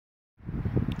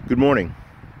Good morning.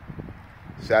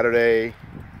 Saturday.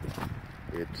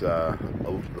 It's the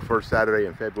first Saturday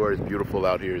in February. It's beautiful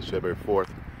out here. It's February 4th.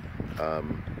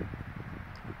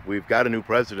 We've got a new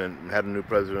president and had a new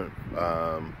president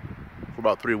for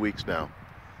about 3 weeks now.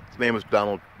 His name is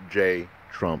Donald J.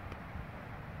 Trump.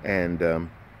 And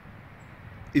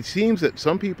it seems that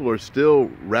some people are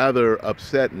still rather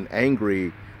upset and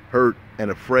angry, hurt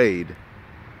and afraid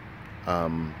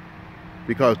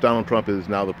because Donald Trump is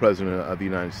now the president of the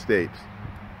United States.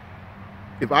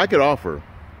 If I could offer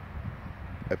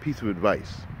a piece of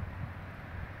advice,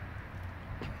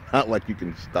 not like you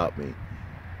can stop me,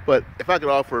 but if I could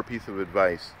offer a piece of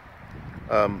advice,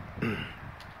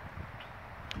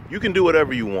 you can do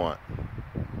whatever you want.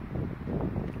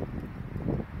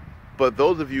 But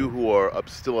those of you who are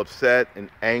still upset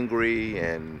and angry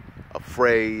and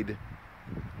afraid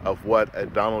of what a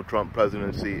Donald Trump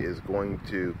presidency is going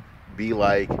to be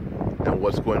like and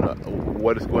what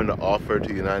it's going to offer to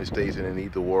the United States and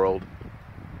indeed the world,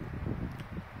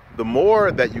 the more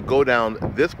that you go down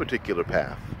this particular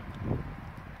path,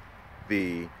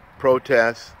 the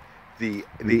protests, the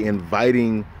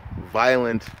inviting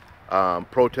violent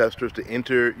protesters to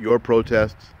enter your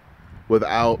protests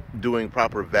without doing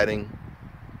proper vetting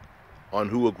on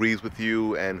who agrees with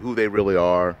you and who they really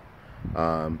are,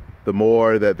 the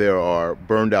more that there are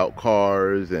burned out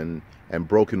cars and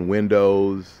broken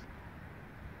windows,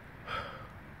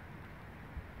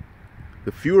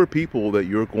 the fewer people that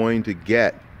you're going to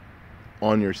get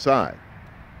on your side.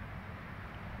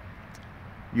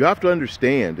 You have to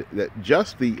understand that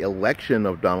just the election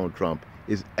of Donald Trump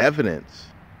is evidence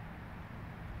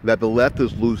that the left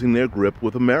is losing their grip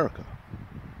with America.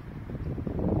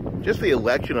 Just the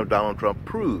election of Donald Trump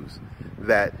proves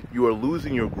that you are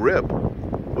losing your grip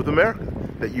with America,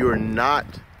 that you are not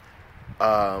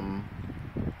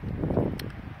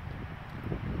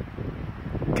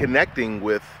connecting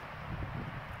with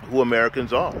who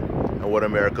Americans are and what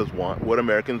Americans want,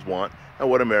 and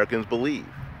what Americans believe.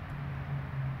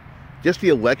 Just the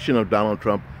election of Donald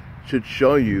Trump should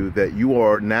show you that you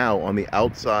are now on the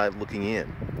outside looking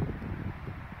in.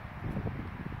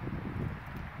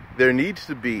 There needs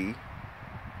to be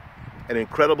an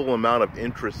incredible amount of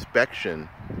introspection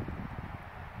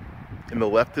in the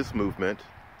leftist movement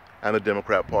and the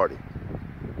Democrat Party.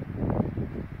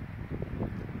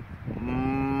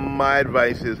 My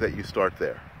advice is that you start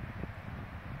there.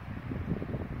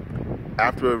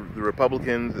 After the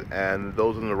Republicans and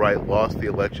those on the right lost the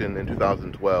election in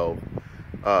 2012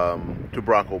 to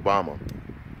Barack Obama,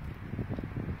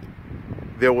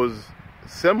 there was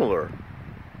similar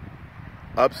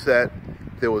upset,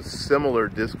 there was similar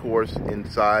discourse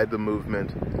inside the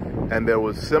movement, and there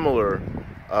was similar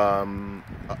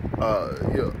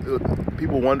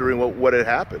people wondering what had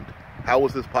happened. How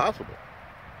was this possible?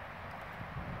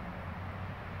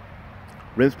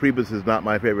 Reince Priebus is not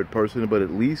my favorite person, but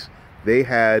at least they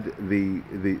had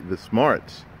the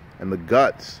smarts and the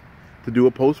guts to do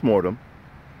a postmortem,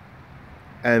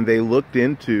 and they looked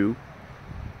into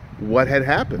what had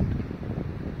happened.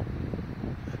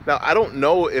 Now, I don't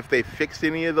know if they fixed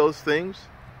any of those things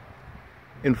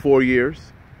in 4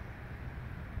 years,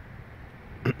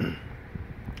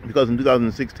 because in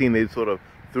 2016 they sort of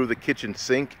threw the kitchen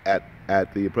sink at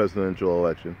the presidential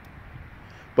election,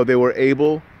 but they were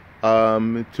able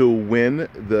to win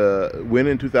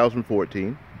in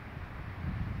 2014.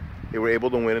 They were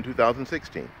able to win in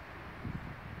 2016.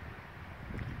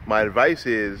 My advice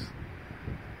is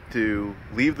to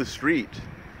leave the street,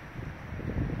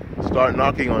 start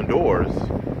knocking on doors,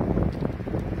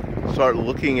 start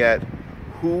looking at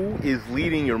who is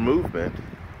leading your movement,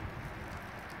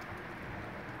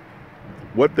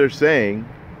 what they're saying,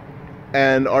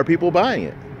 and are people buying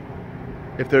it?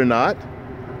 If they're not,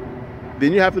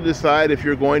 then you have to decide if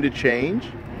you're going to change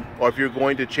or if you're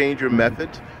going to change your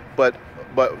methods. But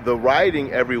the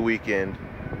rioting every weekend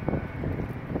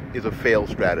is a failed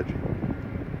strategy.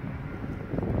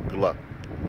 Good luck.